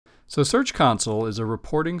So Search Console is a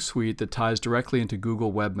reporting suite that ties directly into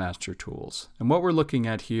Google Webmaster Tools. And what we're looking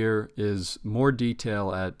at here is more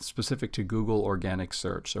detail specific to Google organic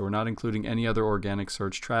search. So we're not including any other organic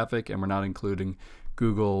search traffic, and we're not including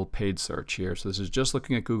Google paid search here. So this is just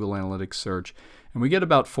looking at Google Analytics search. And we get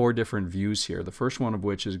about 4 different views here. The first one of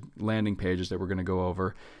which is landing pages that we're going to go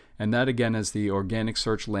over. And that again is the organic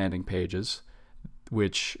search landing pages,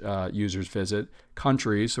 which users visit.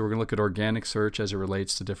 Countries, so we're going to look at organic search as it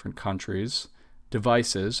relates to different countries.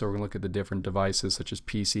 Devices, so we're going to look at the different devices such as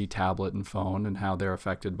PC, tablet, and phone and how they're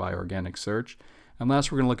affected by organic search. And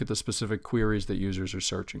last, we're going to look at the specific queries that users are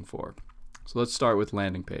searching for. So let's start with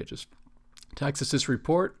landing pages. To access this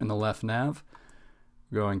report in the left nav,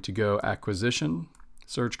 we're going to go Acquisition,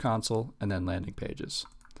 Search Console, and then Landing Pages.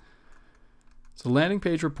 So the landing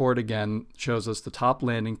page report again shows us the top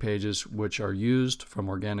landing pages which are used from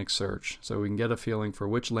organic search, so we can get a feeling for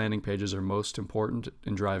which landing pages are most important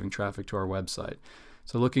in driving traffic to our website.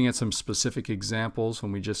 So looking at some specific examples,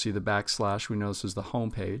 when we just see the backslash, we know this is the home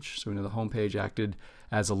page. So we know the home page acted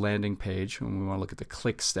as a landing page when we want to look at the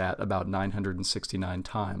click stat about 969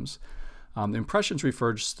 times. Impressions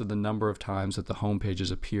refers to the number of times that the home pages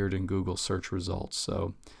appeared in Google search results.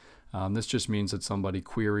 So this just means that somebody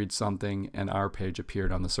queried something and our page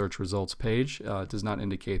appeared on the search results page. It does not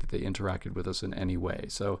indicate that they interacted with us in any way.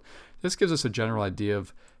 So this gives us a general idea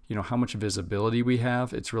of how much visibility we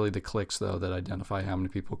have. It's really the clicks though that identify how many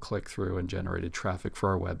people click through and generated traffic for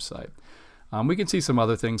our website. We can see some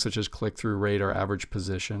other things such as click-through rate or average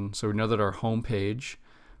position. So we know that our home page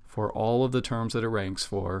for all of the terms that it ranks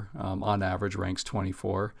for, on average ranks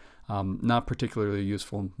 24. Not particularly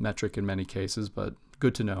useful metric in many cases, but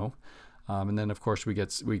good to know. And then of course we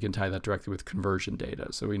can tie that directly with conversion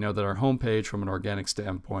data. So we know that our home page from an organic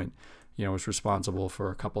standpoint, is responsible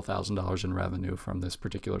for a couple $1,000s in revenue from this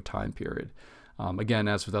particular time period. Again,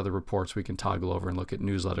 as with other reports, we can toggle over and look at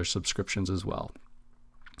newsletter subscriptions as well.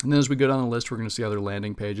 And then as we go down the list, we're going to see other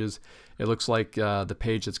landing pages. It looks like the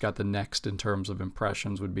page that's got the next in terms of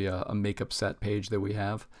impressions would be a makeup set page that we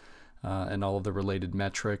have, and all of the related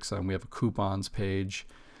metrics. We have a coupons page,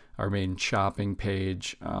 our main shopping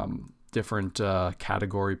page, different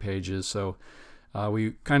category pages. So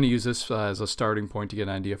we kind of use this as a starting point to get an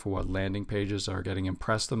idea for what landing pages are getting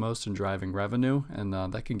impressed the most and driving revenue, and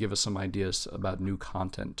that can give us some ideas about new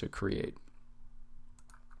content to create.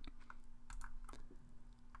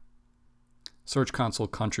 Search Console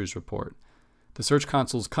Countries Report. The Search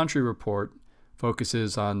Console's country report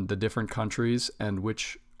focuses on the different countries and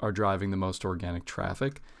which are driving the most organic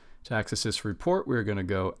traffic. To access this report, we're going to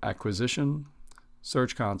go Acquisition,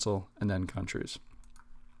 Search Console, and then Countries.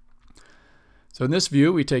 So in this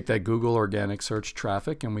view, we take that Google organic search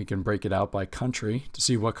traffic and we can break it out by country to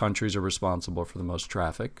see what countries are responsible for the most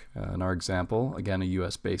traffic. In our example, again, a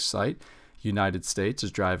US-based site, United States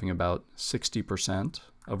is driving about 60%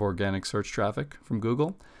 of organic search traffic from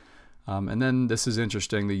Google. And then this is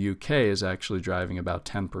interesting, the UK is actually driving about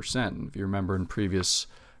 10%. If you remember in previous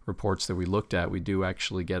reports that we looked at, we do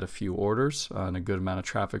actually get a few orders and a good amount of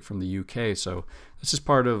traffic from the UK. So this is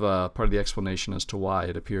part of the explanation as to why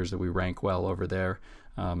it appears that we rank well over there.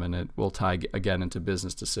 And it will tie again into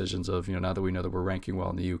business decisions of, now that we know that we're ranking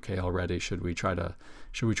well in the UK already, should we try to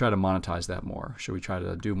monetize that more? Should we try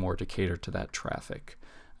to do more to cater to that traffic?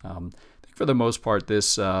 I think for the most part,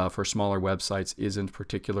 this for smaller websites isn't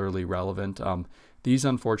particularly relevant. These,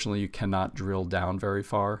 unfortunately, you cannot drill down very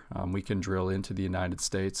far. We can drill into the United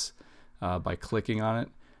States by clicking on it,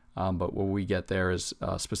 but what we get there is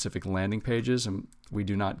specific landing pages, and we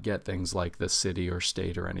do not get things like the city or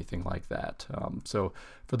state or anything like that. So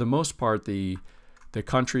for the most part, the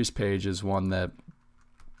countries page is one that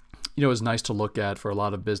is nice to look at for a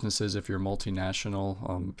lot of businesses. If you're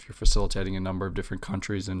multinational, if you're facilitating a number of different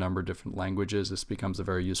countries and a number of different languages, this becomes a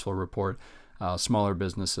very useful report. Smaller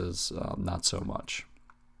businesses, not so much.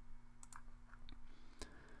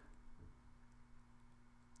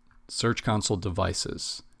 Search Console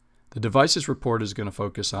Devices. The Devices report is going to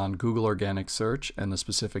focus on Google Organic Search and the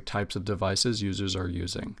specific types of devices users are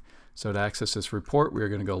using. So to access this report, we are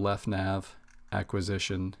going to go left nav,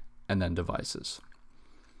 Acquisition, and then Devices.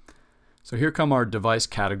 So here come our device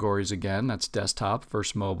categories again. That's desktop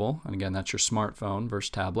versus mobile. And again, that's your smartphone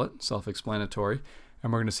versus tablet, self-explanatory.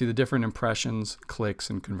 And we're going to see the different impressions, clicks,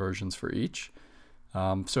 and conversions for each.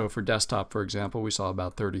 So for desktop, for example, we saw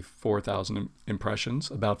about 34,000 impressions,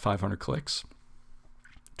 about 500 clicks,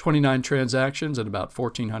 29 transactions, and about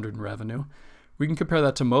 1,400 in revenue. We can compare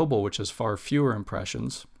that to mobile, which has far fewer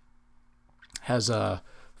impressions, has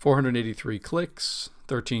 483 clicks,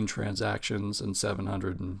 13 transactions, and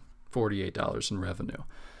 $748 in revenue.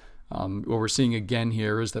 What we're seeing again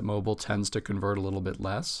here is that mobile tends to convert a little bit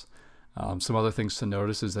less. Some other things to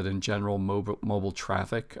notice is that in general, mobile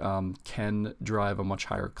traffic can drive a much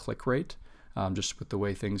higher click rate, just with the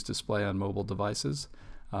way things display on mobile devices.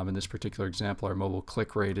 In this particular example, our mobile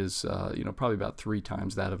click rate is probably about 3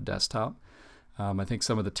 times that of desktop. I think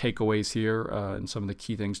some of the takeaways here and some of the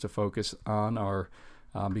key things to focus on are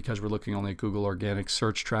because we're looking only at Google organic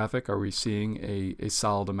search traffic, are we seeing a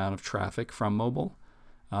solid amount of traffic from mobile?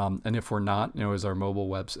 And if we're not, is our is our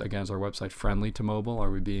website friendly to mobile? Are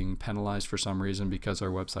we being penalized for some reason because our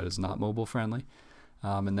website is not mobile friendly?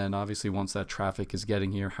 And then obviously once that traffic is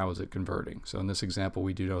getting here, how is it converting? So in this example,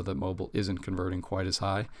 we do know that mobile isn't converting quite as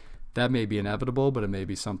high. That may be inevitable, but it may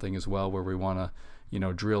be something as well where we want to,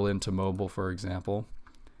 drill into mobile, for example.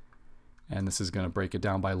 And this is going to break it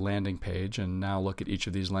down by landing page, and now look at each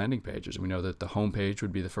of these landing pages. We know that the home page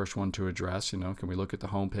would be the first one to address. Can we look at the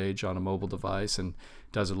home page on a mobile device, and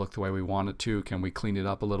does it look the way we want it to? Can we clean it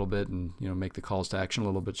up a little bit and make the calls to action a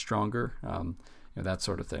little bit stronger? That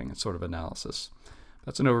sort of thing. It's sort of analysis.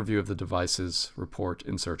 That's an overview of the devices report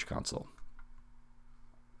in Search Console.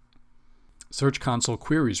 Search Console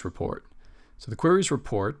Queries Report. So the Queries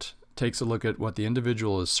Report takes a look at what the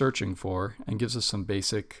individual is searching for and gives us some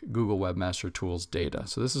basic Google Webmaster Tools data.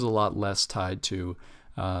 So this is a lot less tied to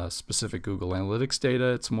specific Google Analytics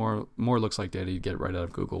data. It's more looks like data you get right out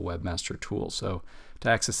of Google Webmaster Tools. So to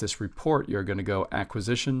access this report, you're going to go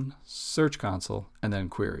Acquisition, Search Console, and then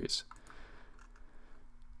Queries.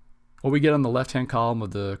 What we get on the left-hand column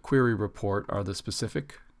of the query report are the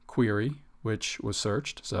specific query which was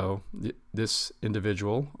searched. So this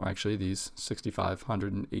individual, or actually these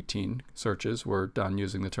 6,518 searches were done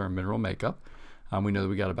using the term mineral makeup. We know that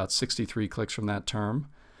we got about 63 clicks from that term.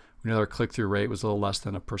 We know our click-through rate was a little less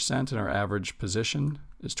than 1%, and our average position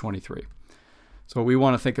is 23. So what we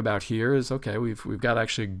want to think about here is, okay, we've got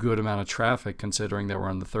actually a good amount of traffic considering that we're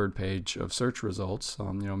on the 3rd page of search results.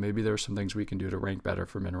 Maybe there's some things we can do to rank better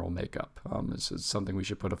for mineral makeup. This is something we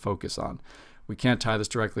should put a focus on. We can't tie this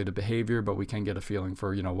directly to behavior, but we can get a feeling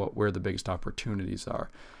for where the biggest opportunities are.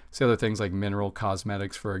 So other things like mineral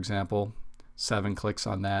cosmetics, for example, 7 clicks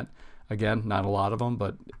on that. Again, not a lot of them,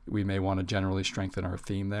 but we may want to generally strengthen our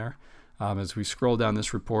theme there. As we scroll down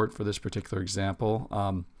this report for this particular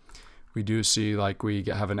example, we do see we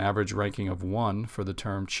have an average ranking of 1 for the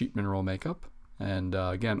term cheap mineral makeup. And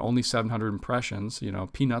again, only 700 impressions,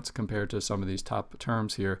 peanuts compared to some of these top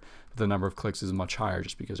terms here. The number of clicks is much higher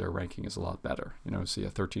just because our ranking is a lot better. See a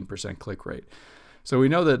 13% click rate. So we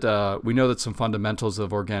know that some fundamentals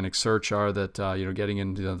of organic search are that getting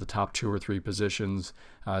into the top 2 or 3 positions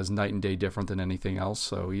is night and day different than anything else.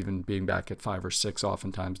 So even being back at 5 or 6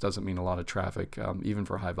 oftentimes doesn't mean a lot of traffic, even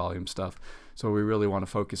for high volume stuff. So what we really want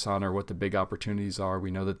to focus on are what the big opportunities are.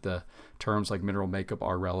 We know that the terms like mineral makeup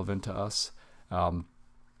are relevant to us, and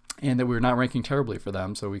that we're not ranking terribly for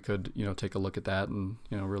them. So we could take a look at that and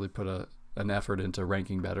really put an effort into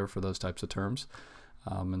ranking better for those types of terms.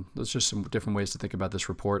 And there's just some different ways to think about this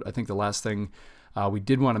report. I think the last thing we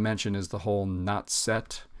did want to mention is the whole not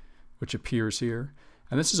set, which appears here.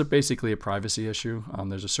 And this is basically a privacy issue.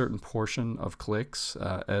 There's a certain portion of clicks,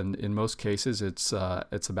 and in most cases it's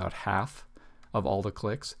about half of all the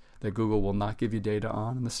clicks that Google will not give you data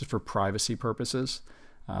on. And this is for privacy purposes.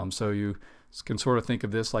 So you can sort of think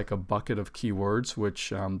of this like a bucket of keywords,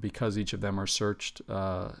 which because each of them are searched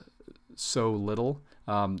so little,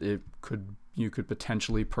 you could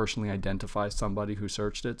potentially personally identify somebody who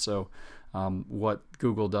searched it. So what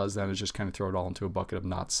Google does then is just kind of throw it all into a bucket of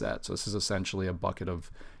not set. So this is essentially a bucket of,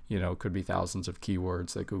 could be thousands of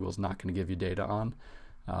keywords that Google's not going to give you data on.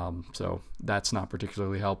 So that's not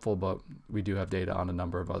particularly helpful, but we do have data on a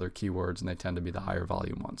number of other keywords, and they tend to be the higher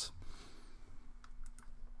volume ones.